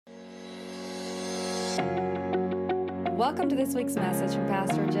Welcome to this week's message from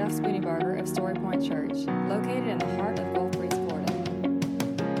Pastor Jeff Spooneybarger of Story Point Church, located in the heart of Gulf Breeze, Florida.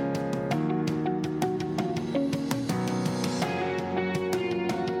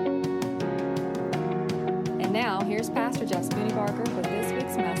 And now, here's Pastor Jeff Spooneybarger with this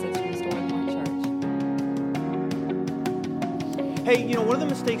week's message from Story Point Church. Hey, one of the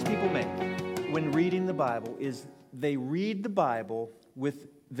mistakes people make when reading the Bible is they read the Bible with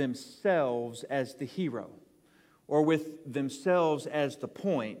themselves as the hero, or with themselves as the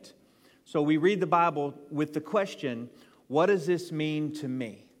point. So we read the Bible with the question, what does this mean to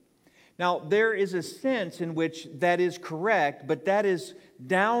me? Now, there is a sense in which that is correct, but that is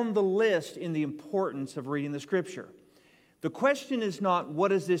down the list in the importance of reading the Scripture. The question is not,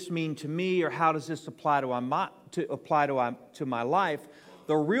 what does this mean to me, or how does this apply to my life?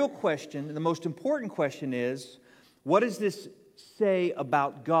 The real question, the most important question is, what does this say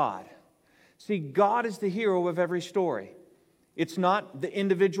about God? See, God is the hero of every story. It's not the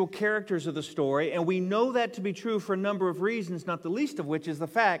individual characters of the story, and we know that to be true for a number of reasons, not the least of which is the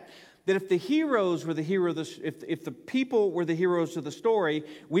fact that if the heroes were the if the people were the heroes of the story,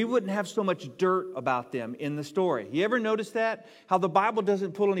 we wouldn't have so much dirt about them in the story. You ever notice that? How the Bible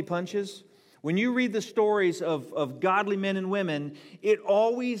doesn't pull any punches? When you read the stories of godly men and women, it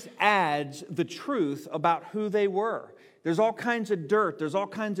always adds the truth about who they were. There's all kinds of dirt, there's all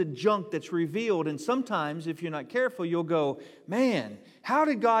kinds of junk that's revealed, and sometimes, if you're not careful, you'll go, man, how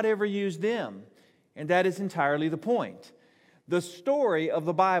did God ever use them? And that is entirely the point. The story of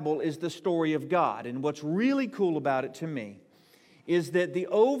the Bible is the story of God, and what's really cool about it to me is that the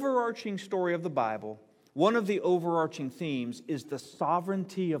overarching story of the Bible, one of the overarching themes is the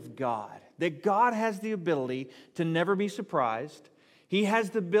sovereignty of God. That God has the ability to never be surprised. He has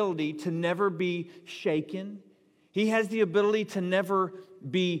the ability to never be shaken. He has the ability to never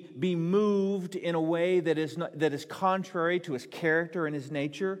be moved in a way that is contrary to His character and His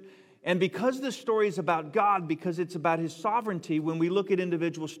nature. And because the story is about God, because it's about His sovereignty, when we look at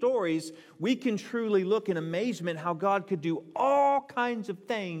individual stories, we can truly look in amazement how God could do all kinds of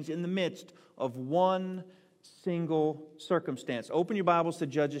things in the midst of one single circumstance. Open your Bibles to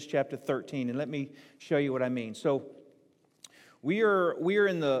Judges chapter 13, and let me show you what I mean. So, we are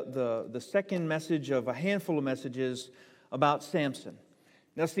in the second message of a handful of messages about Samson.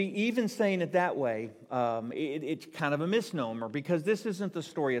 Now, see, even saying it that way, it's kind of a misnomer, because this isn't the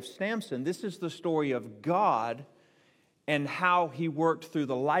story of Samson. This is the story of God and how He worked through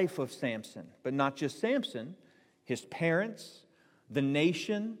the life of Samson. But not just Samson, his parents, the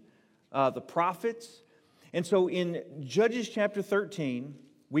nation, the prophets. And so in Judges chapter 13,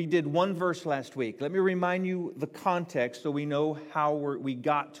 we did one verse last week. Let me remind you the context so we know how we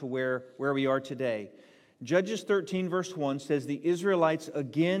got to where we are today. Judges 13 verse 1 says, the Israelites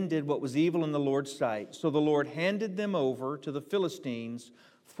again did what was evil in the Lord's sight. So the Lord handed them over to the Philistines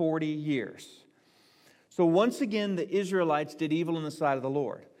 40 years. So once again, the Israelites did evil in the sight of the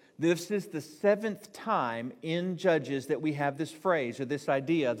Lord. This is the seventh time in Judges that we have this phrase or this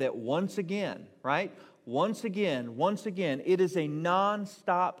idea that once again, right? Once again, it is a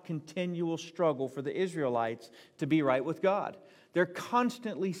non-stop, continual struggle for the Israelites to be right with God. They're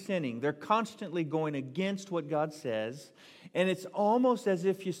constantly sinning. They're constantly going against what God says. And it's almost as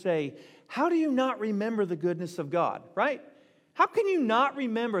if you say, how do you not remember the goodness of God, right? How can you not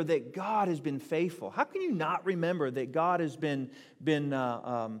remember that God has been faithful? How can you not remember that God has been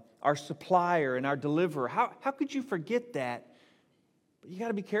our supplier and our deliverer? How could you forget that? But you got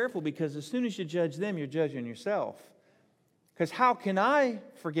to be careful, because as soon as you judge them, you're judging yourself. Because how can I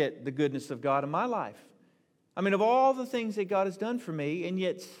forget the goodness of God in my life? I mean, of all the things that God has done for me, and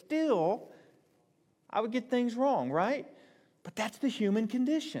yet still, I would get things wrong, right? But that's the human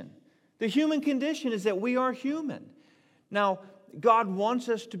condition. The human condition is that we are human. Now, God wants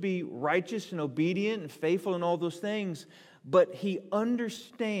us to be righteous and obedient and faithful and all those things, but He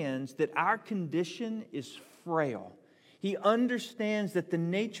understands that our condition is frail. He understands that the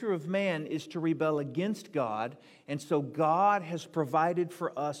nature of man is to rebel against God, and so God has provided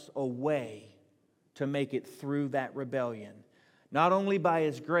for us a way to make it through that rebellion, not only by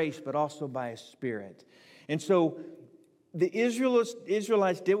His grace, but also by His Spirit. And so the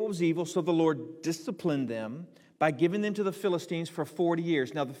Israelites did what was evil, so the Lord disciplined them by giving them to the Philistines for 40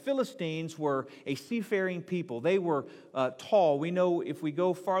 years. Now, the Philistines were a seafaring people. They were tall. We know, if we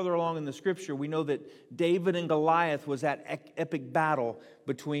go farther along in the Scripture, we know that David and Goliath was that epic battle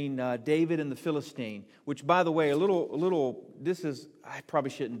between David and the Philistine, which, by the way, I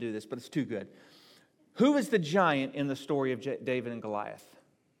probably shouldn't do this, but it's too good. Who is the giant in the story of David and Goliath?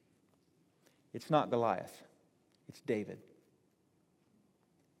 It's not Goliath. It's David.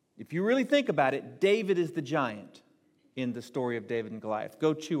 If you really think about it, David is the giant in the story of David and Goliath.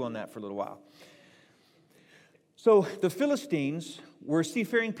 Go chew on that for a little while. So the Philistines were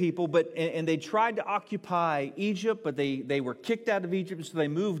seafaring people, and they tried to occupy Egypt, but they were kicked out of Egypt, so they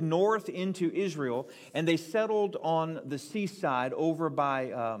moved north into Israel, and they settled on the seaside over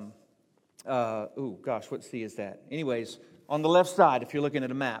by, what sea is that? Anyways, on the left side, if you're looking at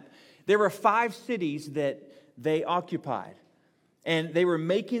a map. There were 5 cities that they occupied, and they were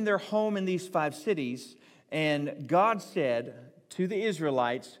making their home in these 5 cities, and God said to the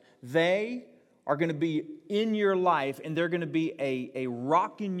Israelites, they are going to be in your life, and they're going to be a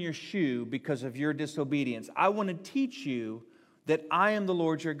rock in your shoe because of your disobedience. I want to teach you that I am the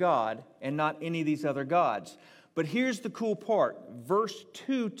Lord your God and not any of these other gods. But here's the cool part. Verse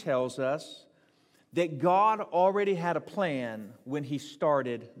 2 tells us that God already had a plan when He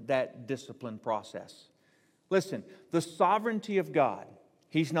started that discipline process. Listen, the sovereignty of God,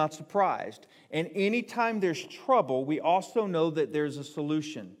 He's not surprised. And anytime there's trouble, we also know that there's a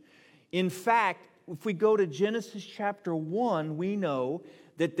solution. In fact, if we go to Genesis chapter 1, we know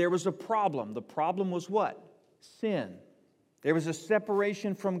that there was a problem. The problem was what? Sin. There was a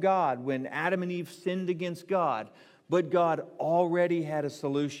separation from God when Adam and Eve sinned against God. But God already had a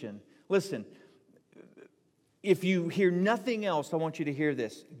solution. Listen, if you hear nothing else, I want you to hear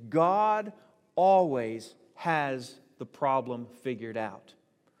this. God always has the problem figured out.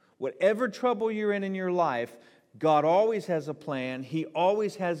 Whatever trouble you're in your life, God always has a plan. He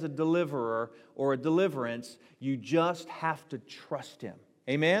always has a deliverer or a deliverance. You just have to trust Him.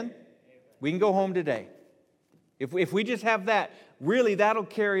 Amen? We can go home today. If we just have that, really that'll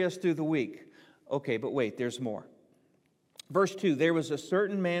carry us through the week. Okay, but wait, there's more. Verse 2, there was a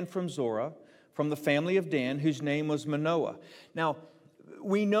certain man from Zorah, from the family of Dan, whose name was Manoah. Now,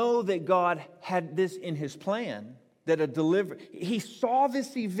 we know that God had this in His plan, that He saw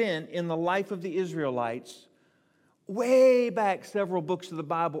this event in the life of the Israelites way back several books of the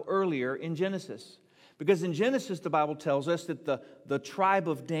Bible earlier in Genesis. Because in Genesis, the Bible tells us that the tribe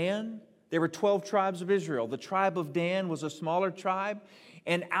of Dan, there were 12 tribes of Israel. The tribe of Dan was a smaller tribe.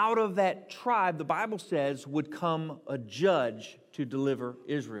 And out of that tribe, the Bible says, would come a judge to deliver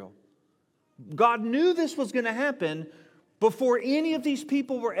Israel. God knew this was going to happen before any of these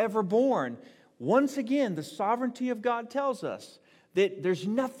people were ever born. Once again, the sovereignty of God tells us that there's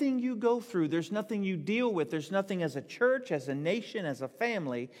nothing you go through, there's nothing you deal with, there's nothing as a church, as a nation, as a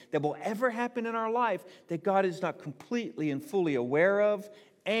family that will ever happen in our life that God is not completely and fully aware of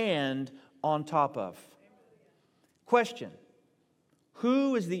and on top of. Question: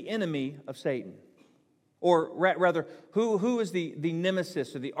 who is the enemy of Satan? Or rather, who is the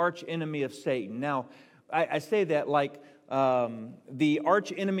nemesis or the arch enemy of Satan? Now, I say that like the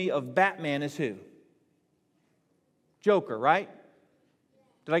arch enemy of Batman is who? Joker, right?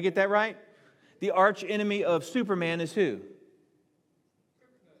 Did I get that right? The arch enemy of Superman is who?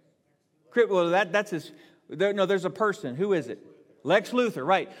 Well, that's his. There's a person. Who is it? Lex Luthor,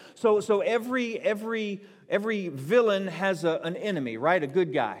 right? So every villain has an enemy, right? A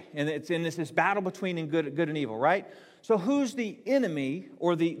good guy, and it's this battle between good and evil, right? So who's the enemy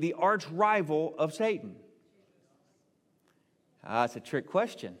or the arch rival of Satan? That's a trick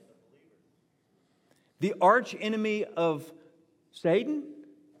question. The arch enemy of Satan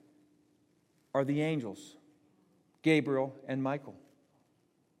are the angels, Gabriel and Michael.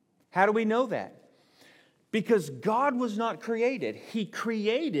 How do we know that? Because God was not created. He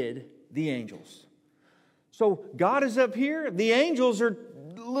created the angels. So God is up here. The angels are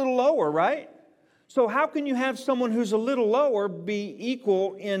a little lower, right? So how can you have someone who's a little lower be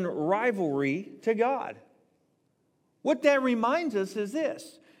equal in rivalry to God? What that reminds us is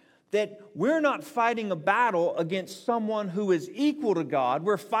this, that we're not fighting a battle against someone who is equal to God.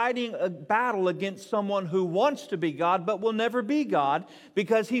 We're fighting a battle against someone who wants to be God but will never be God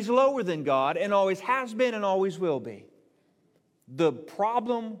because he's lower than God and always has been and always will be. The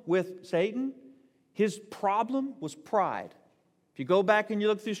problem with Satan, his problem was pride. If you go back and you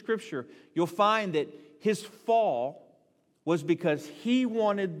look through Scripture, you'll find that his fall was because he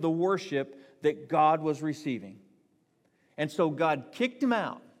wanted the worship that God was receiving. And so God kicked him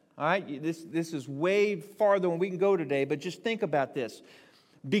out. All right, this is way farther than we can go today, but just think about this.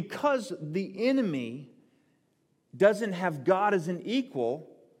 Because the enemy doesn't have God as an equal,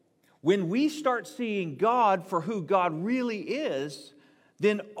 when we start seeing God for who God really is,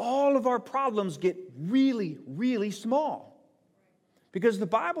 then all of our problems get really, really small. Because the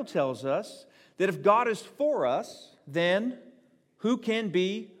Bible tells us that if God is for us, then who can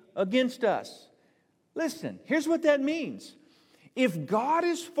be against us? Listen, here's what that means. If God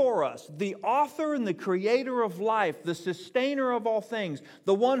is for us, the author and the creator of life, the sustainer of all things,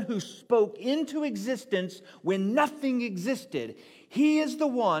 the one who spoke into existence when nothing existed, He is the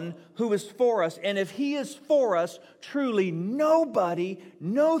one who is for us. And if He is for us, truly nobody,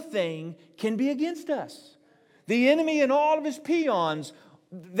 no thing can be against us. The enemy and all of his peons,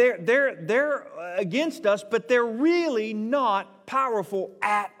 they're against us, but they're really not powerful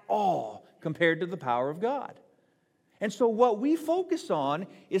at all compared to the power of God. And so what we focus on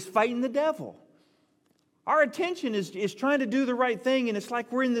is fighting the devil. Our attention is trying to do the right thing, and it's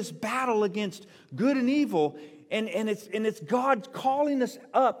like we're in this battle against good and evil, and it's God calling us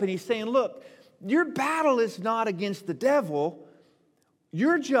up, and He's saying, look, your battle is not against the devil.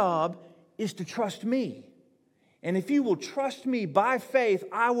 Your job is to trust me. And if you will trust me by faith,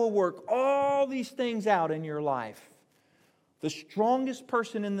 I will work all these things out in your life. The strongest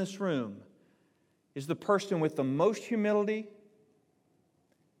person in this room is the person with the most humility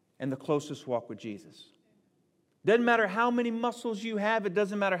and the closest walk with Jesus. Doesn't matter how many muscles you have. It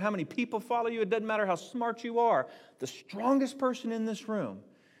doesn't matter how many people follow you. It doesn't matter how smart you are. The strongest person in this room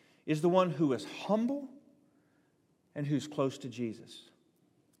is the one who is humble and who's close to Jesus.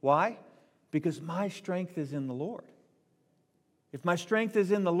 Why? Because my strength is in the Lord. If my strength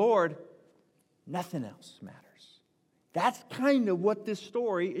is in the Lord, nothing else matters. That's kind of what this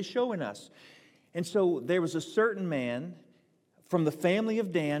story is showing us. And so there was a certain man from the family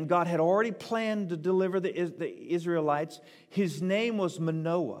of Dan. God had already planned to deliver the Israelites. His name was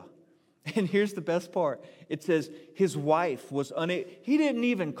Manoah. And here's the best part. It says his wife was unable. He didn't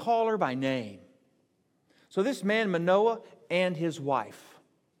even call her by name. So this man, Manoah, and his wife.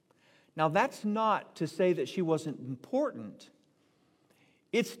 Now that's not to say that she wasn't important.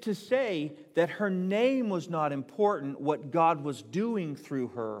 It's to say that her name was not important. What God was doing through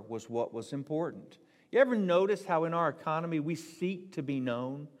her was what was important. You ever notice how in our economy we seek to be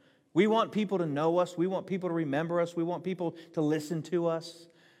known? We want people to know us. We want people to remember us. We want people to listen to us.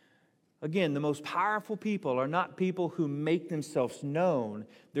 Again, the most powerful people are not people who make themselves known.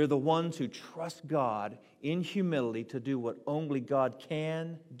 They're the ones who trust God in humility to do what only God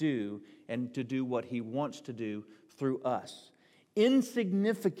can do and to do what He wants to do through us.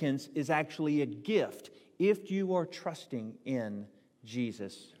 Insignificance is actually a gift if you are trusting in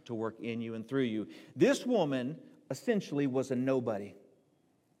Jesus to work in you and through you. This woman essentially was a nobody.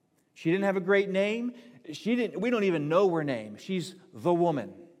 She didn't have a great name. We don't even know her name. She's the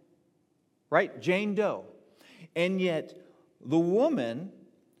woman. Right? Jane Doe. And yet, the woman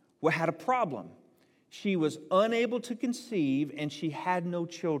had a problem. She was unable to conceive, and she had no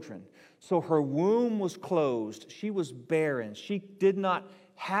children. So her womb was closed. She was barren. She did not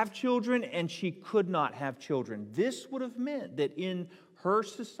have children, and she could not have children. This would have meant that in her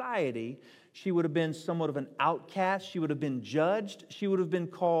society, she would have been somewhat of an outcast. She would have been judged. She would have been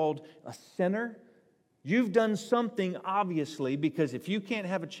called a sinner. You've done something, obviously, because if you can't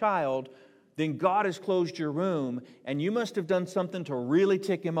have a child, then God has closed your womb, and you must have done something to really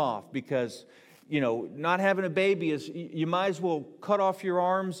tick Him off, because, not having a baby is, you might as well cut off your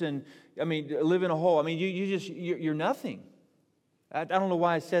arms and, live in a hole. You're nothing. I don't know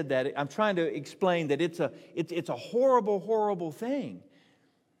why I said that. I'm trying to explain that it's a horrible, horrible thing.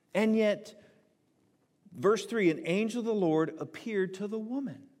 And yet, verse 3, an angel of the Lord appeared to the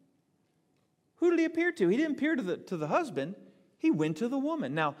woman. Who did He appear to? He didn't appear to the husband. He went to the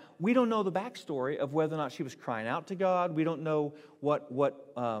woman. Now, we don't know the backstory of whether or not she was crying out to God. We don't know what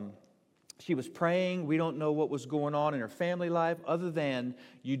she was praying. We don't know what was going on in her family life, other than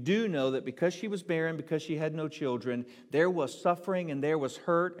you do know that because she was barren, because she had no children, there was suffering and there was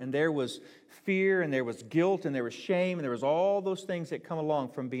hurt and there was fear and there was guilt and there was shame and there was all those things that come along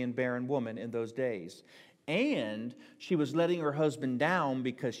from being a barren woman in those days. And she was letting her husband down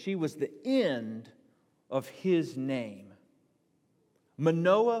because she was the end of his name.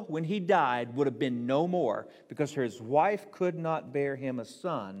 Manoah, when he died, would have been no more because his wife could not bear him a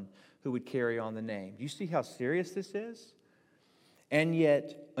son who would carry on the name. Do you see how serious this is? And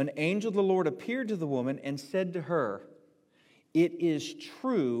yet, an angel of the Lord appeared to the woman and said to her, "It is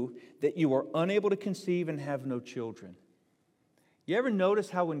true that you are unable to conceive and have no children." You ever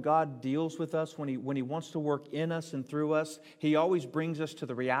notice how when God deals with us, when He wants to work in us and through us, He always brings us to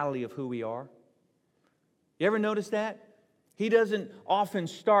the reality of who we are? You ever notice that? He doesn't often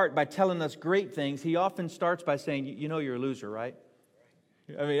start by telling us great things. He often starts by saying, you're a loser, right?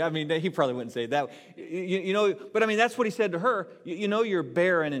 He probably wouldn't say that. But that's what He said to her. You're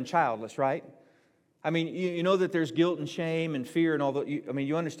barren and childless, right? You know that there's guilt and shame and fear and all that.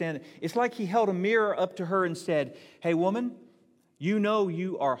 You understand it. It's like He held a mirror up to her and said, "Hey, woman,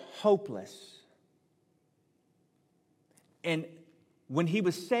 you are hopeless. And when he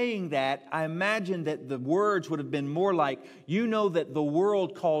was saying that, I imagine that the words would have been more like, you know that the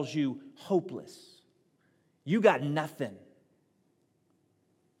world calls you hopeless. You got nothing.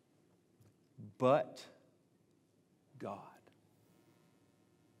 But God.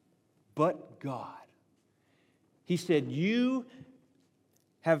 But God. He said, you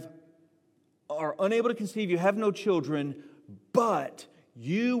are unable to conceive, you have no children, but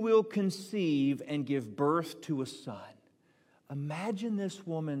you will conceive and give birth to a son. Imagine this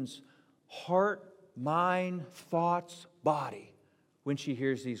woman's heart, mind, thoughts, body when she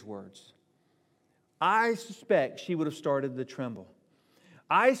hears these words. I suspect she would have started to tremble.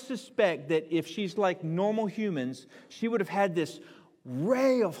 I suspect that if she's like normal humans, she would have had this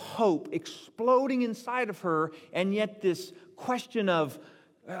ray of hope exploding inside of her, and yet this question of,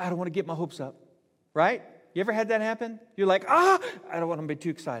 I don't want to get my hopes up, right? You ever had that happen? You're like, I don't want to be too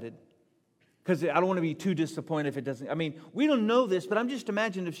excited because I don't want to be too disappointed if it doesn't. I mean, we don't know this, but I'm just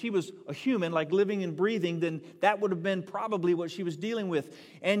imagining if she was a human, like living and breathing, then that would have been probably what she was dealing with.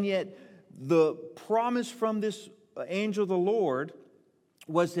 And yet, the promise from this angel of the Lord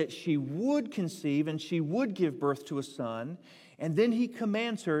was that she would conceive and she would give birth to a son. And then he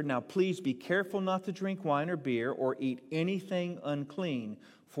commands her, now please be careful not to drink wine or beer or eat anything unclean.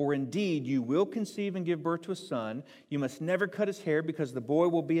 For indeed you will conceive and give birth to a son. You must never cut his hair, because the boy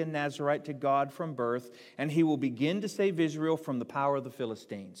will be a Nazirite to God from birth, and he will begin to save Israel from the power of the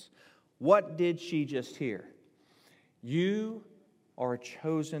Philistines. What did she just hear? You are a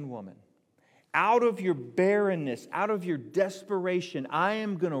chosen woman. Out of your barrenness, out of your desperation, I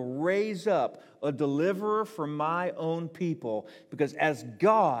am going to raise up a deliverer for my own people, because as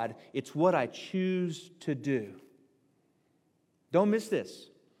God, it's what I choose to do. Don't miss this.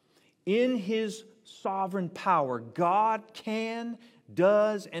 In His sovereign power, God can,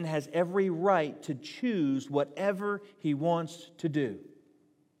 does, and has every right to choose whatever He wants to do.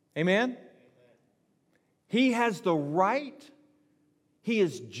 Amen? He has the right, He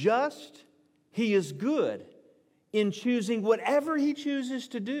is just, He is good in choosing whatever He chooses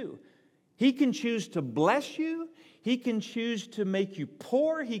to do. He can choose to bless you. He can choose to make you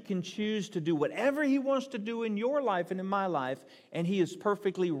poor. He can choose to do whatever He wants to do in your life and in my life. And He is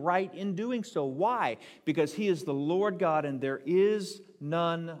perfectly right in doing so. Why? Because He is the Lord God and there is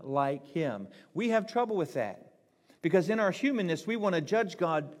none like Him. We have trouble with that. Because in our humanness, we want to judge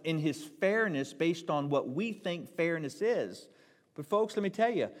God in His fairness based on what we think fairness is. But folks, let me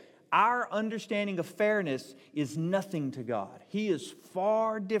tell you, our understanding of fairness is nothing to God. He is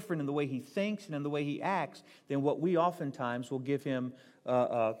far different in the way He thinks and in the way He acts than what we oftentimes will give Him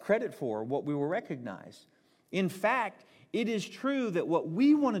credit for, what we will recognize. In fact, it is true that what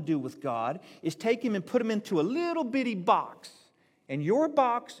we want to do with God is take Him and put Him into a little bitty box. And your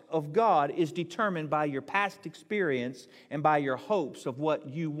box of God is determined by your past experience and by your hopes of what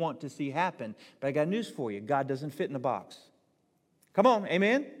you want to see happen. But I got news for you. God doesn't fit in a box. Come on,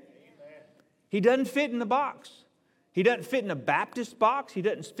 amen? He doesn't fit in the box. He doesn't fit in a Baptist box. He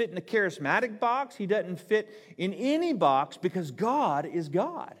doesn't fit in a charismatic box. He doesn't fit in any box because God is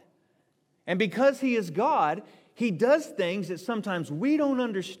God. And because He is God, He does things that sometimes we don't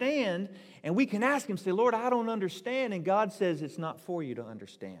understand, and we can ask Him, say, Lord, I don't understand. And God says, it's not for you to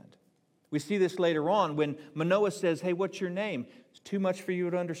understand. We see this later on when Manoah says, hey, what's your name? It's too much for you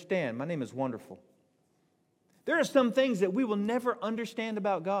to understand. My name is Wonderful. There are some things that we will never understand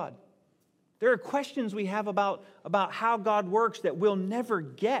about God. There are questions we have about how God works that we'll never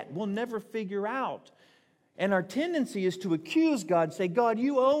get, we'll never figure out. And our tendency is to accuse God, say, God,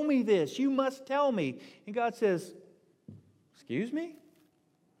 you owe me this, you must tell me. And God says, excuse me?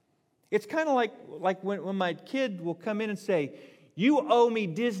 It's kind of like when my kid will come in and say, you owe me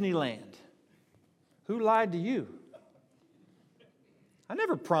Disneyland. Who lied to you? I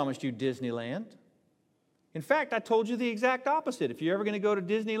never promised you Disneyland. In fact, I told you the exact opposite. If you're ever going to go to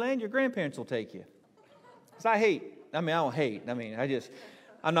Disneyland, your grandparents will take you. Because I don't hate.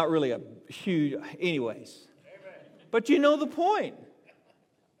 I'm not really a huge, anyways. But you know the point.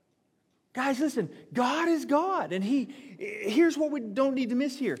 Guys, listen, God is God. And here's what we don't need to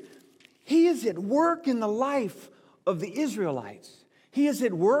miss here. He is at work in the life of the Israelites. He is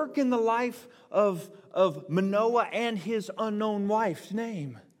at work in the life of Manoah and his unknown wife's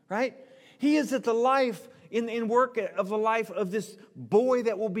name, right? He is at the life in work of the life of this boy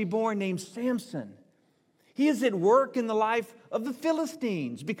that will be born named Samson. He is at work in the life of the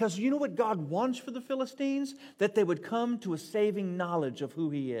Philistines, because you know what God wants for the Philistines? That they would come to a saving knowledge of who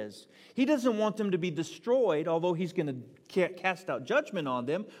He is. He doesn't want them to be destroyed, although He's going to cast out judgment on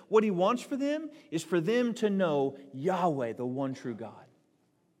them. What He wants for them is for them to know Yahweh, the one true God.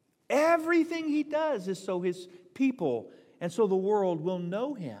 Everything He does is so His people and so the world will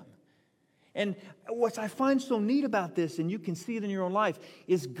know him. And what I find so neat about this, and you can see it in your own life,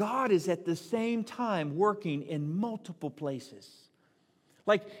 is God is at the same time working in multiple places.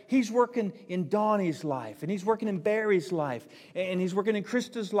 Like He's working in Donnie's life, and He's working in Barry's life, and He's working in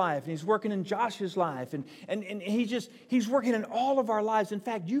Krista's life, and He's working in Josh's life, and He's working in all of our lives. In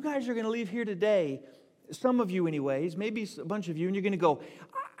fact, you guys are going to leave here today, some of you anyways, maybe a bunch of you, and you're going to go,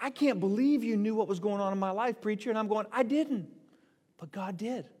 I can't believe you knew what was going on in my life, preacher. And I'm going, I didn't, but God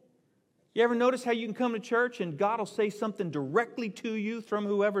did. You ever notice how you can come to church and God will say something directly to you from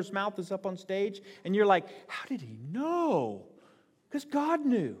whoever's mouth is up on stage, and you're like, how did He know? Because God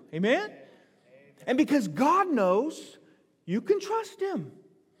knew. Amen? And because God knows, you can trust Him.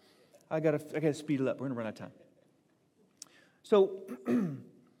 I gotta speed it up. We're going to run out of time. So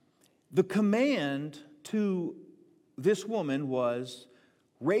the command to this woman was,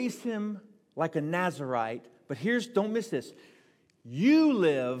 raise him like a Nazirite. But don't miss this. You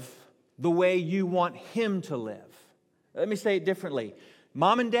live the way you want him to live. Let me say it differently.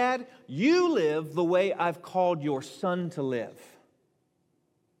 Mom and Dad, you live the way I've called your son to live.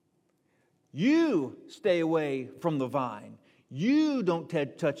 You stay away from the vine. You don't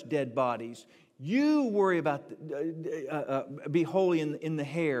touch dead bodies. You worry about, be holy in the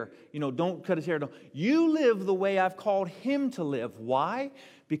hair. Don't cut his hair. You live the way I've called him to live. Why?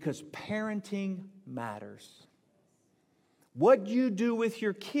 Because parenting matters. What you do with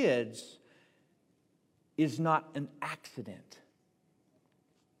your kids is not an accident.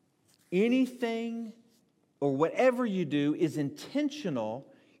 Anything or whatever you do is intentional.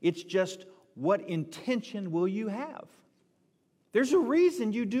 It's just, what intention will you have? There's a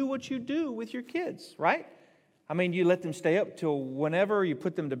reason you do what you do with your kids, right? I mean, you let them stay up till whenever, you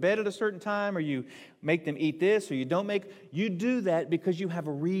put them to bed at a certain time, or you make them eat this, or you don't you do that because you have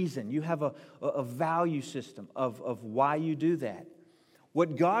a reason. You have a value system of why you do that.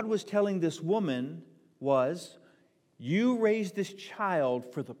 What God was telling this woman was, you raise this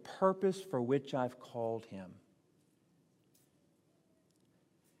child for the purpose for which I've called him.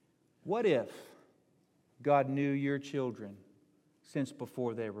 What if God knew your children since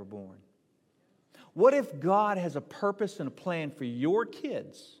before they were born? What if God has a purpose and a plan for your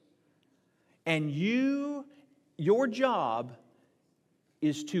kids, and your job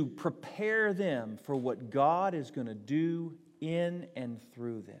is to prepare them for what God is going to do in and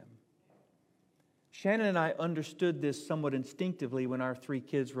through them? Shannon and I understood this somewhat instinctively when our 3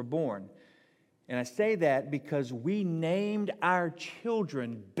 kids were born. And I say that because we named our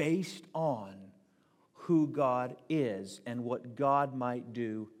children based on who God is and what God might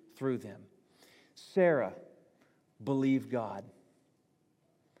do through them. Sarah believed God.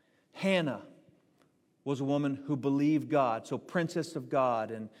 Hannah was a woman who believed God, so princess of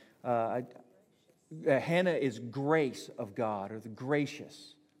God. And Hannah is grace of God, or the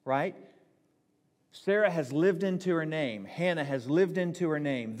gracious, right? Sarah has lived into her name. Hannah has lived into her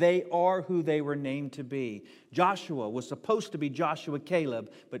name. They are who they were named to be. Joshua was supposed to be Joshua Caleb,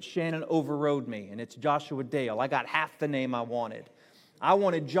 but Shannon overrode me, and it's Joshua Dale. I got half the name I wanted. I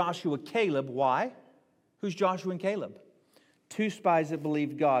wanted Joshua Caleb. Why? Who's Joshua and Caleb? 2 spies that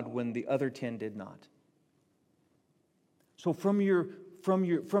believed God when the other 10 did not. So from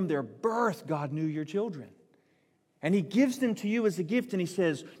their birth, God knew your children. And He gives them to you as a gift, and He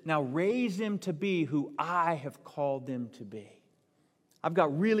says, now raise them to be who I have called them to be. I've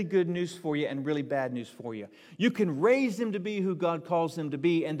got really good news for you and really bad news for you. You can raise them to be who God calls them to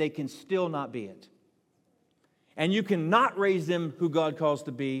be, and they can still not be it. And you can not raise them who God calls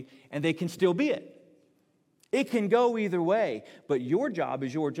to be, and they can still be it. It can go either way, but your job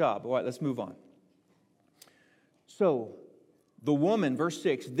is your job. All right, let's move on. So, the woman, verse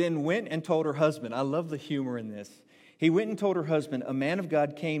 6, then went and told her husband. I love the humor in this. He went and told her husband, a man of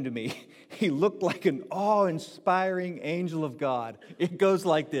God came to me. He looked like an awe-inspiring angel of God. It goes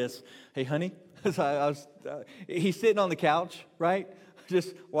like this. Hey, honey, he's sitting on the couch, right?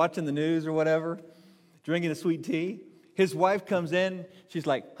 Just watching the news or whatever, drinking a sweet tea. His wife comes in. She's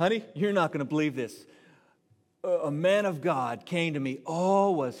like, honey, you're not going to believe this. A man of God came to me.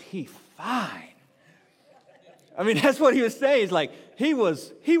 Oh, was he fine. I mean, that's what he was saying. He's like, he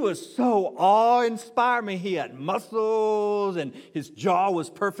was so awe-inspiring. I mean, he had muscles, and his jaw was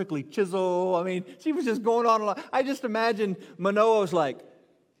perfectly chiseled. I mean, she was just going on. I just imagine Manoah was like,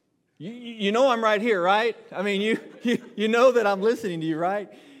 you know I'm right here, right? I mean, you know that I'm listening to you,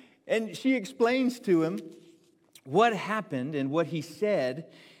 right? And she explains to him what happened and what he said.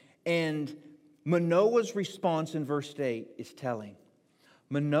 And Manoah's response in verse 8 is telling.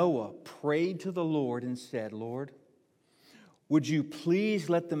 Manoah prayed to the Lord and said, Lord, would you please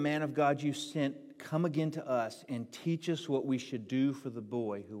let the man of God you sent come again to us and teach us what we should do for the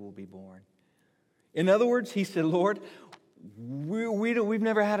boy who will be born? In other words, he said, Lord, we've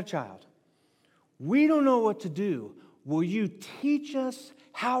never had a child. We don't know what to do. Will you teach us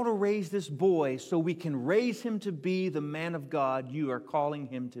how to raise this boy so we can raise him to be the man of God you are calling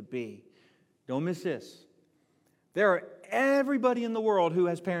him to be? Don't miss this. There are everybody in the world who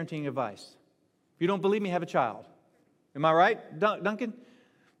has parenting advice. If you don't believe me, have a child. Am I right, Duncan?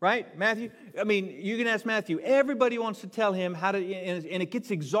 Right, Matthew? I mean, you can ask Matthew. Everybody wants to tell him how to, and it gets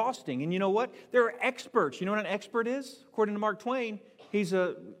exhausting. And you know what? There are experts. You know what an expert is? According to Mark Twain, he's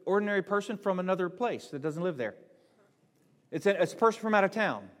an ordinary person from another place that doesn't live there. It's a person from out of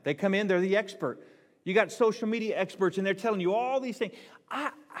town. They come in, they're the expert. You got social media experts, and they're telling you all these things.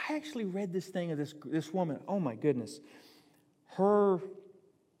 I actually read this thing of this woman. Oh, my goodness. Her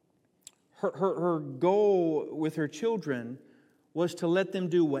goal with her children was to let them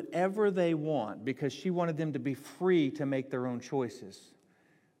do whatever they want because she wanted them to be free to make their own choices.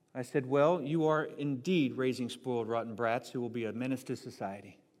 I said, well, you are indeed raising spoiled, rotten brats who will be a menace to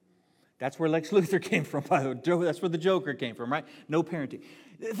society. That's where Lex Luthor came from, by the way. That's where the Joker came from, right? No parenting.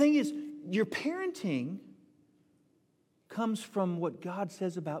 The thing is, your parenting comes from what God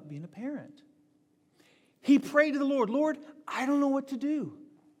says about being a parent. He prayed to the Lord, Lord, I don't know what to do.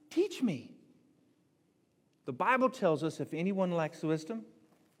 Teach me. The Bible tells us if anyone lacks wisdom,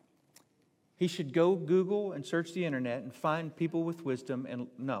 he should go Google and search the internet and find people with wisdom and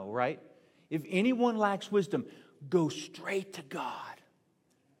know, right? If anyone lacks wisdom, go straight to God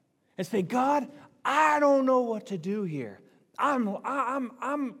and say, God, I don't know what to do here. I'm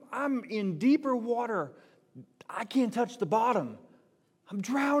in deeper water. I can't touch the bottom. I'm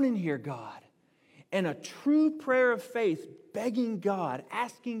drowning here, God. And a true prayer of faith, begging God,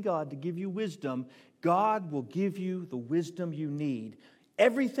 asking God to give you wisdom, God will give you the wisdom you need.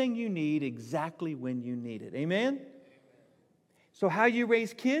 Everything you need exactly when you need it. Amen? So how you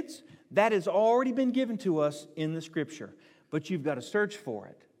raise kids, that has already been given to us in the Scripture. But you've got to search for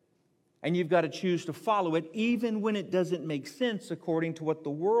it. And you've got to choose to follow it even when it doesn't make sense according to what the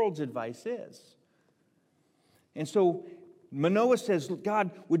world's advice is. And so Manoah says,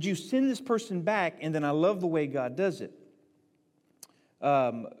 God, would you send this person back? And then I love the way God does it.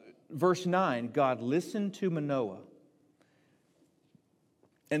 Verse 9, God listened to Manoah.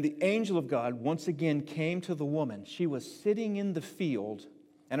 And the angel of God once again came to the woman. She was sitting in the field,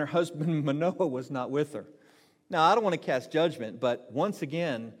 and her husband Manoah was not with her. Now, I don't want to cast judgment, but once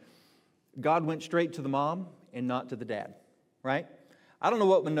again, God went straight to the mom and not to the dad, right? I don't know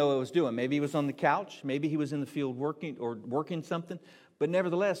what Manoah was doing. Maybe he was on the couch. Maybe he was in the field working something. But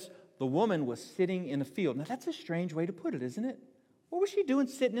nevertheless, the woman was sitting in a field. Now, that's a strange way to put it, isn't it? What was she doing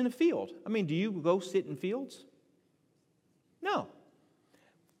sitting in a field? I mean, do you go sit in fields? No.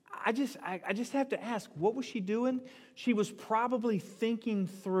 I just have to ask, what was she doing? She was probably thinking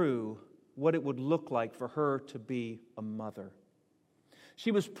through what it would look like for her to be a mother.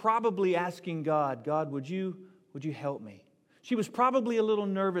 She was probably asking God, God, would you help me? She was probably a little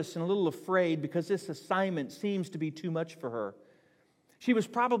nervous and a little afraid because this assignment seems to be too much for her. She was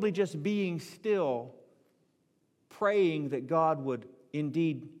probably just being still, praying that God would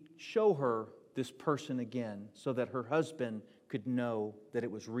indeed show her this person again so that her husband could know that it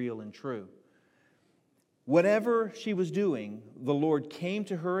was real and true. Whatever she was doing, the Lord came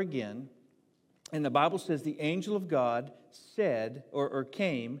to her again, and the Bible says the angel of God said, or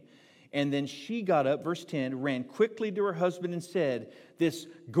came, and then she got up, verse 10, ran quickly to her husband and said, this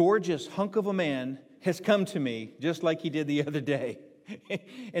gorgeous hunk of a man has come to me, just like he did the other day.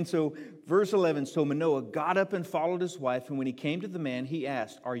 And so, verse 11, so Manoah got up and followed his wife, and when he came to the man, he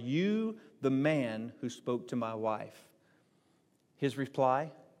asked, are you the man who spoke to my wife? His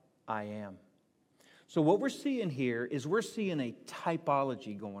reply, I am. So what we're seeing here is we're seeing a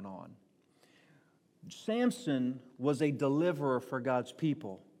typology going on. Samson was a deliverer for God's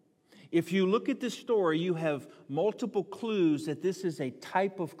people. If you look at this story, you have multiple clues that this is a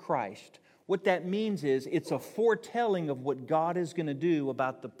type of Christ. What that means is it's a foretelling of what God is going to do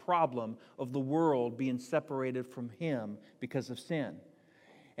about the problem of the world being separated from Him because of sin.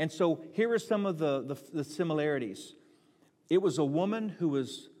 And so here are some of the similarities. It was a woman who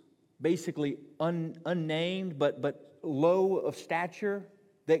was basically unnamed but low of stature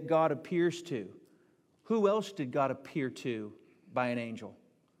that God appears to. Who else did God appear to by an angel?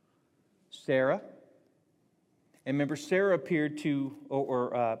 Sarah. And remember, Sarah appeared to,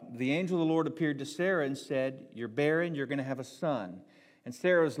 the angel of the Lord appeared to Sarah and said, you're barren, you're going to have a son. And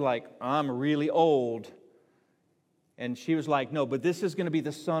Sarah was like, I'm really old. And she was like, no, but this is going to be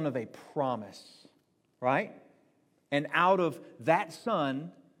the son of a promise, right? And out of that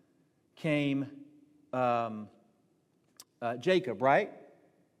son came Jacob, right?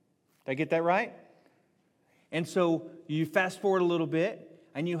 Did I get that right? And so you fast forward a little bit,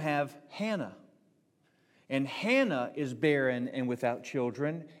 and you have Hannah. And Hannah is barren and without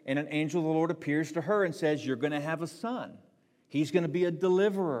children, and an angel of the Lord appears to her and says, you're going to have a son. He's going to be a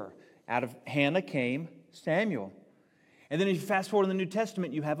deliverer. Out of Hannah came Samuel. And then if you fast forward in the New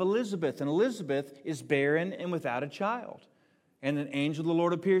Testament, you have Elizabeth, and Elizabeth is barren and without a child. And an angel of the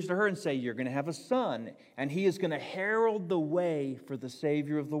Lord appears to her and says, you're going to have a son, and he is going to herald the way for the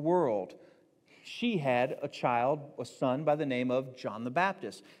Savior of the world. She had a son by the name of John the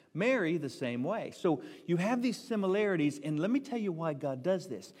Baptist. Mary, the same way. So you have these similarities, and let me tell you why God does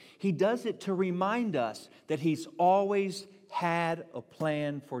this. He does it to remind us that He's always had a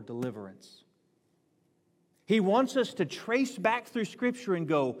plan for deliverance. He wants us to trace back through Scripture and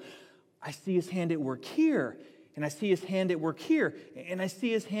go, I see His hand at work here, and I see His hand at work here, and I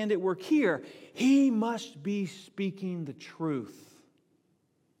see His hand at work here. He must be speaking the truth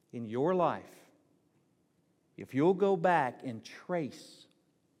in your life. If you'll go back and trace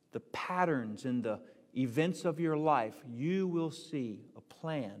the patterns and the events of your life, you will see a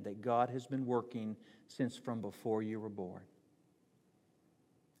plan that God has been working since from before you were born.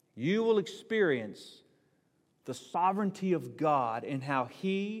 You will experience the sovereignty of God and how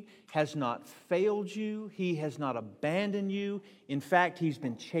He has not failed you. He has not abandoned you. In fact, He's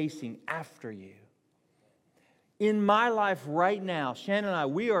been chasing after you. In my life right now, Shannon and I,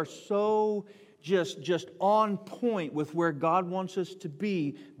 we are so just on point with where God wants us to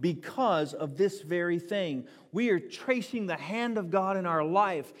be because of this very thing. We are tracing the hand of God in our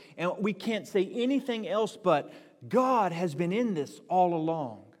life, and we can't say anything else but God has been in this all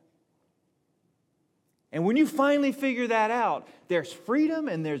along. And when you finally figure that out, there's freedom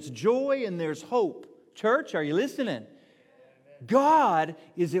and there's joy and there's hope. Church, are you listening? God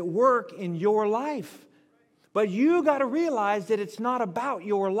is at work in your life. But you got to realize that it's not about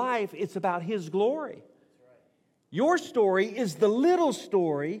your life, it's about His glory. Your story is the little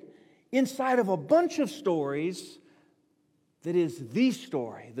story inside of a bunch of stories that is the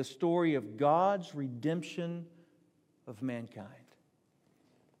story of God's redemption of mankind.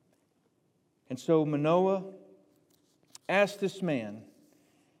 And so Manoah asked this man,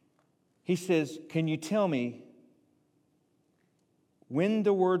 he says, can you tell me when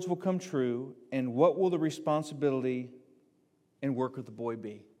the words will come true, and what will the responsibility and work of the boy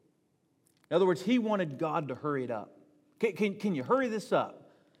be? In other words, he wanted God to hurry it up. Can you hurry this up?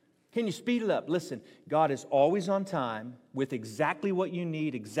 Can you speed it up? Listen, God is always on time with exactly what you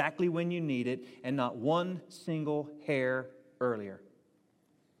need, exactly when you need it, and not one single hair earlier.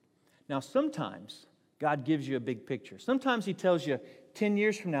 Now, sometimes God gives you a big picture. Sometimes He tells you, 10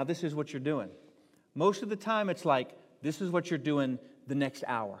 years from now, this is what you're doing. Most of the time, it's like, this is what you're doing the next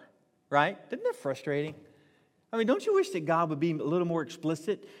hour, right? Isn't that frustrating? I mean, don't you wish that God would be a little more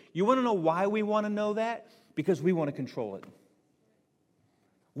explicit? You want to know why we want to know that? Because we want to control it.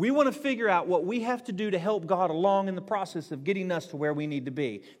 We want to figure out what we have to do to help God along in the process of getting us to where we need to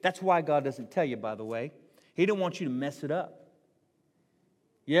be. That's why God doesn't tell you, by the way. He don't want you to mess it up.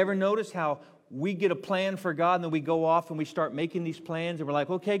 You ever notice how we get a plan for God and then we go off and we start making these plans and we're like,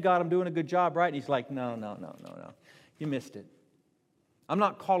 okay, God, I'm doing a good job, right? And He's like, no. You missed it. I'm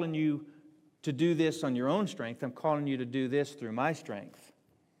not calling you to do this on your own strength. I'm calling you to do this through my strength.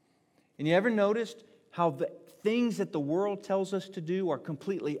 And you ever noticed how the things that the world tells us to do are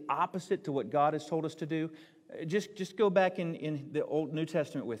completely opposite to what God has told us to do? Just go back in the Old New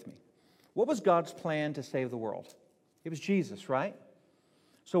Testament with me. What was God's plan to save the world? It was Jesus, right?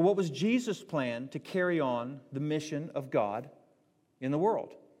 So what was Jesus' plan to carry on the mission of God in the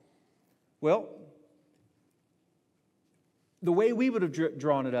world? Well, the way we would have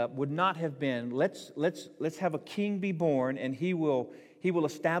drawn it up would not have been, let's have a king be born and he will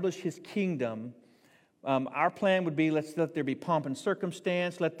establish his kingdom. Our plan would be, let's let there be pomp and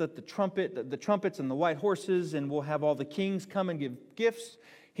circumstance, let the trumpets and the white horses, and we'll have all the kings come and give gifts.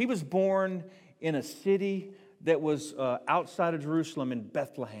 He was born in a city that was outside of Jerusalem in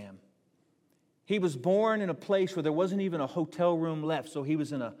Bethlehem. He was born in a place where there wasn't even a hotel room left, so he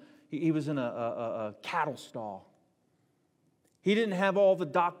was in a cattle stall. He didn't have all the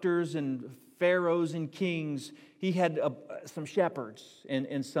doctors and pharaohs and kings. He had some shepherds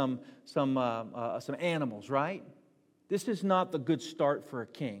and some animals, right? This is not the good start for a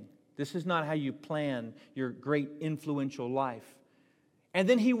king. This is not how you plan your great influential life. And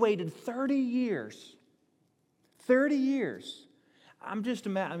then he waited 30 years. 30 years. I'm just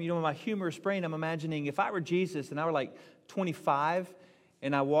imagining, my humorous brain, I'm imagining if I were Jesus and I were like 25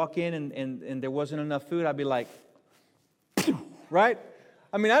 and I walk in and there wasn't enough food, I'd be like, right?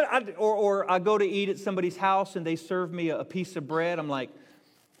 I mean, or I go to eat at somebody's house and they serve me a piece of bread. I'm like,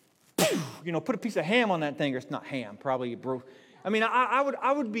 put a piece of ham on that thing, or it's not ham, probably broke. I mean, I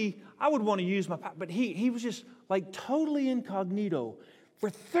would want to use my, but he was just like totally incognito for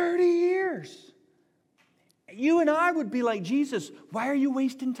 30 years. You and I would be like, Jesus, why are you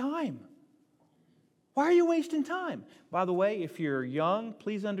wasting time? Why are you wasting time? By the way, if you're young,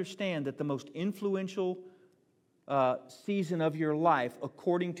 please understand that the most influential season of your life,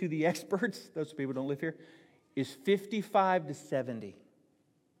 according to the experts, those people who don't live here, is 55 to 70.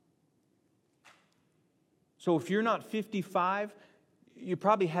 So if you're not 55, you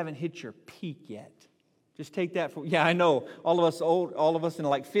probably haven't hit your peak yet. Just take that for, yeah, I know. All of us in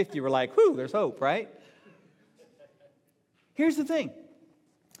like 50 were like, whew, there's hope, right? Here's the thing.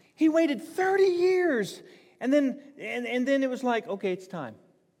 He waited 30 years, and then it was like, okay, it's time.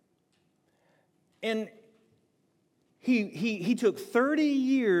 And he took 30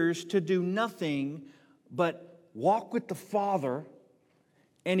 years to do nothing but walk with the Father,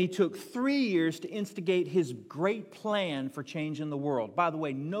 and he took 3 years to instigate his great plan for changing the world. By the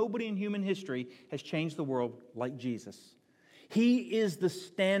way, nobody in human history has changed the world like Jesus. He is the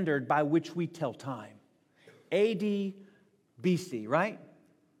standard by which we tell time. A.D., B.C., right?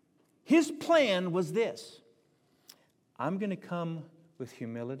 His plan was this. I'm going to come with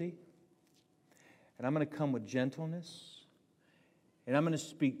humility, and I'm going to come with gentleness, and I'm going to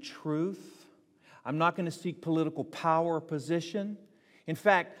speak truth. I'm not going to seek political power or position. In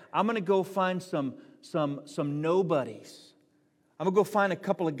fact, I'm going to go find some nobodies. I'm going to go find a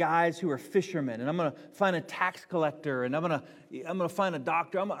couple of guys who are fishermen, and I'm going to find a tax collector, and I'm going to find a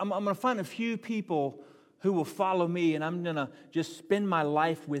doctor. I'm going to find a few people who will follow me, and I'm going to just spend my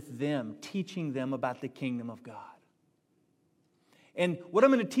life with them, teaching them about the kingdom of God. And what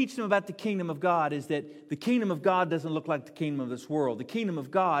I'm going to teach them about the kingdom of God is that the kingdom of God doesn't look like the kingdom of this world. The kingdom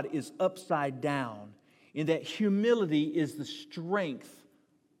of God is upside down, in that humility is the strength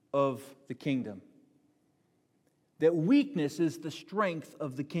of the kingdom. That weakness is the strength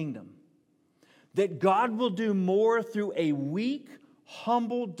of the kingdom. That God will do more through a weak,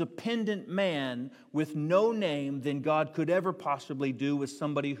 humble, dependent man with no name than God could ever possibly do with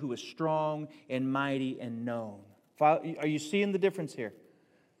somebody who is strong and mighty and known. Are you seeing the difference here?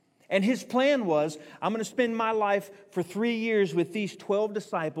 And his plan was, I'm going to spend my life for 3 years with these 12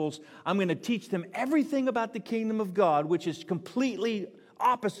 disciples. I'm going to teach them everything about the kingdom of God, which is completely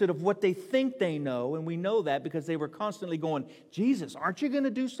opposite of what they think they know. And we know that because they were constantly going, Jesus, aren't you going to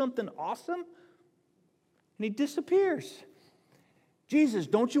do something awesome? And he disappears. Jesus,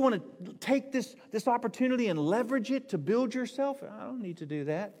 don't you want to take this opportunity and leverage it to build yourself? I don't need to do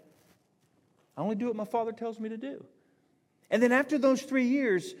that. I only do what my Father tells me to do. And then after those 3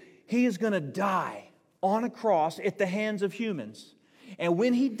 years, he is going to die on a cross at the hands of humans. And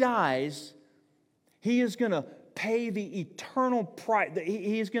when he dies, he is going to pay the eternal price.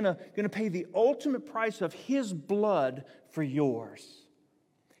 He is going to pay the ultimate price of his blood for yours.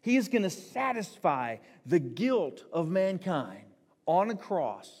 He is going to satisfy the guilt of mankind on a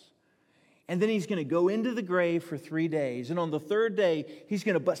cross. And then he's going to go into the grave for 3 days. And on the third day, he's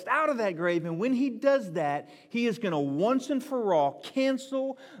going to bust out of that grave. And when he does that, he is going to once and for all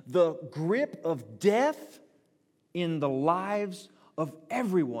cancel the grip of death in the lives of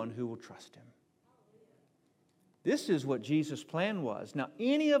everyone who will trust him. This is what Jesus' plan was. Now,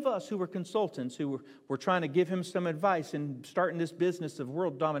 any of us who were consultants, who were trying to give him some advice in starting this business of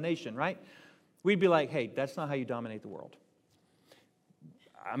world domination, right? We'd be like, hey, that's not how you dominate the world.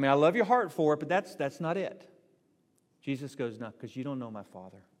 I mean, I love your heart for it, but that's not it. Jesus goes, no, because you don't know my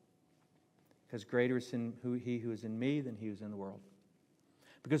Father. Because greater is he who is in me than he who is in the world.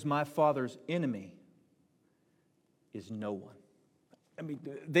 Because my Father's enemy is no one. I mean,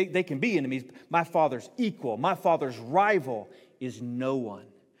 they can be enemies. My Father's equal, my Father's rival is no one.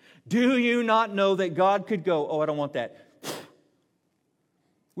 Do you not know that God could go, oh, I don't want that.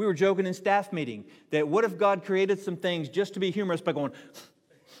 We were joking in staff meeting that what if God created some things just to be humorous by going,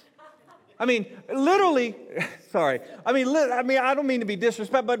 I mean, literally, sorry. I mean, I don't mean to be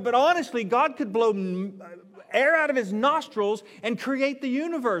disrespectful, but honestly, God could blow air out of his nostrils and create the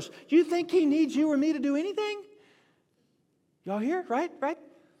universe. Do you think he needs you or me to do anything? Y'all hear? Right?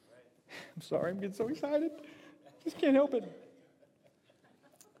 I'm sorry, I'm getting so excited. Just can't help it.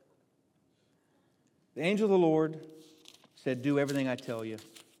 The angel of the Lord said, do everything I tell you.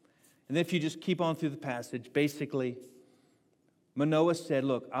 And if you just keep on through the passage, basically, Manoah said,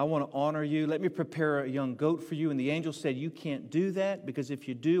 look, I want to honor you. Let me prepare a young goat for you. And the angel said, you can't do that because if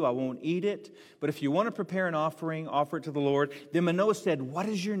you do, I won't eat it. But if you want to prepare an offering, offer it to the Lord. Then Manoah said, what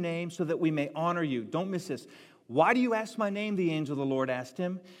is your name so that we may honor you? Don't miss this. Why do you ask my name? The angel of the Lord asked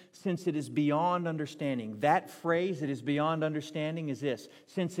him. Since it is beyond understanding. That phrase, it is beyond understanding, is this.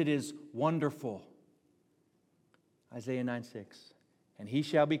 Since it is wonderful. Isaiah 9:6. And he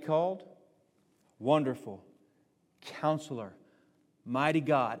shall be called Wonderful, Counselor, Mighty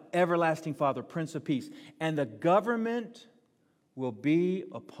God, Everlasting Father, Prince of Peace. And the government will be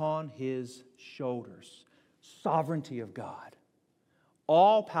upon his shoulders. Sovereignty of God.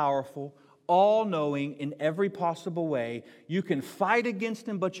 All powerful, all knowing in every possible way. You can fight against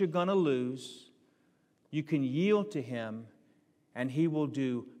him, but you're going to lose. You can yield to him, and he will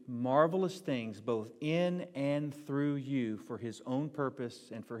do marvelous things both in and through you for his own purpose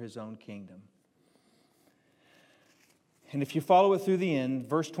and for his own kingdom. And if you follow it through the end,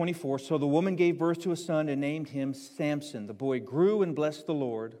 verse 24, so the woman gave birth to a son and named him Samson. The boy grew and blessed the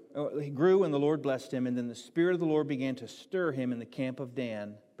Lord. He grew and the Lord blessed him. And then the Spirit of the Lord began to stir him in the camp of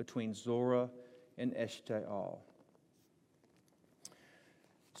Dan between Zorah and Eshtaol.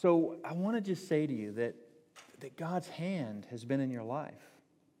 So I want to just say to you that God's hand has been in your life.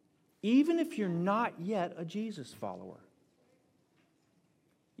 Even if you're not yet a Jesus follower.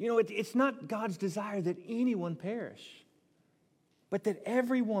 You know, it's not God's desire that anyone perish, but that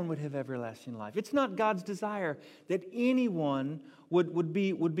everyone would have everlasting life. It's not God's desire that anyone would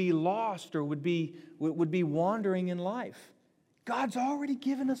be lost or would be wandering in life. God's already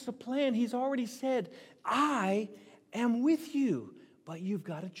given us a plan. He's already said, I am with you, but you've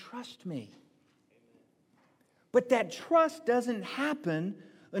got to trust me. But that trust doesn't happen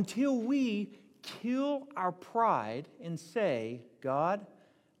until we kill our pride and say, God,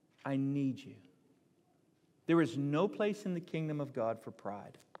 I need you. There is no place in the kingdom of God for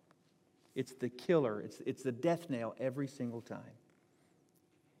pride. It's the killer. It's the death nail every single time.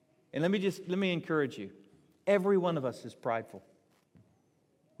 And let me encourage you. Every one of us is prideful.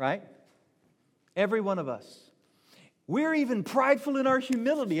 Right? Every one of us. We're even prideful in our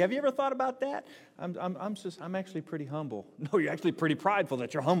humility. Have you ever thought about that? I'm actually pretty humble. No, you're actually pretty prideful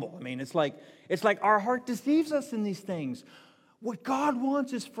that you're humble. I mean, it's like our heart deceives us in these things. What God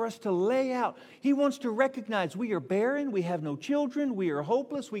wants is for us to lay out. He wants to recognize we are barren, we have no children, we are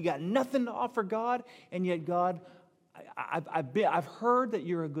hopeless, we got nothing to offer God, and yet God, I've heard that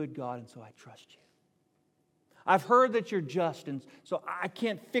you're a good God, and so I trust you. I've heard that you're just, and so I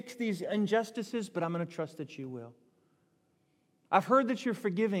can't fix these injustices, but I'm going to trust that you will. I've heard that you're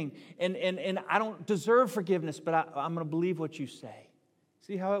forgiving, and I don't deserve forgiveness, but I'm going to believe what you say.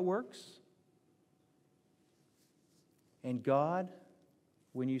 See how it works? And God,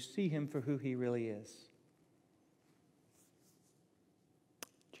 when you see him for who he really is,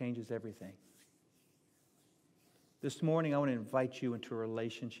 changes everything. This morning, I want to invite you into a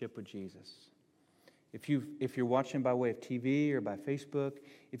relationship with Jesus. If you're watching by way of TV or by Facebook,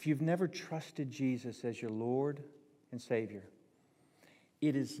 if you've never trusted Jesus as your Lord and Savior,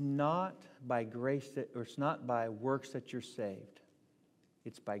 it is not by grace or it's not by works that you're saved.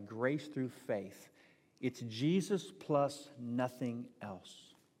 It's by grace through faith. It's Jesus plus nothing else.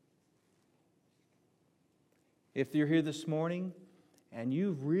 If you're here this morning and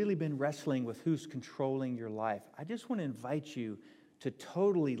you've really been wrestling with who's controlling your life, I just want to invite you to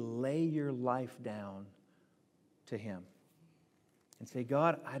totally lay your life down to him and say,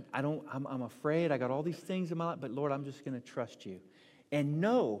 God, I'm afraid. I got all these things in my life, but Lord, I'm just going to trust you. And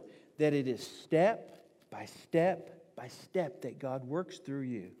know that it is step by step by step that God works through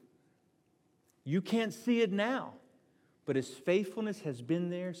you. You can't see it now, but his faithfulness has been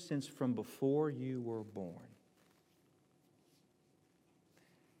there since from before you were born.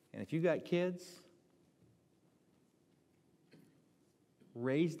 And if you got kids,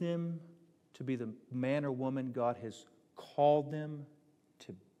 raise them to be the man or woman God has called them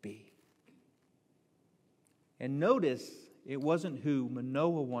to be. And notice, it wasn't who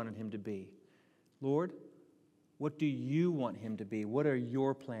Manoah wanted him to be. Lord, what do you want him to be? What are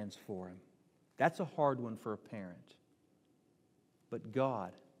your plans for him? That's a hard one for a parent. But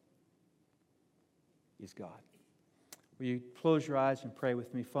God is God. Will you close your eyes and pray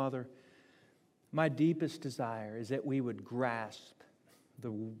with me? Father, my deepest desire is that we would grasp the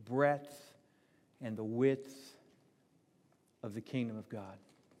breadth and the width of the kingdom of God.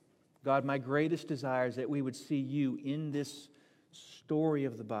 God, my greatest desire is that we would see you in this story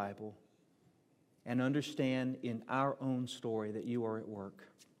of the Bible and understand in our own story that you are at work.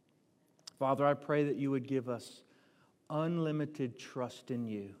 Father, I pray that you would give us unlimited trust in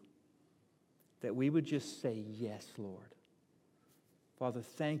you, that we would just say, yes, Lord. Father,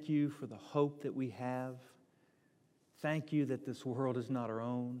 thank you for the hope that we have. Thank you that this world is not our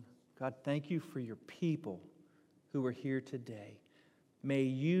own. God, thank you for your people who are here today. May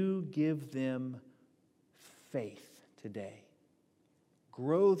you give them faith today.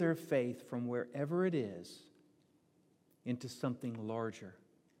 Grow their faith from wherever it is into something larger.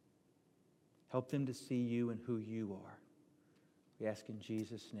 Help them to see you and who you are. We ask in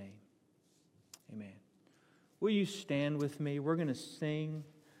Jesus' name. Amen. Will you stand with me? We're going to sing.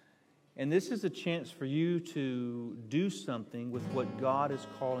 And this is a chance for you to do something with what God is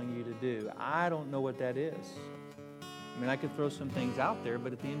calling you to do. I don't know what that is. I mean, I could throw some things out there,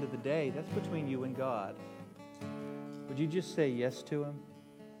 but at the end of the day, that's between you and God. Would you just say yes to Him?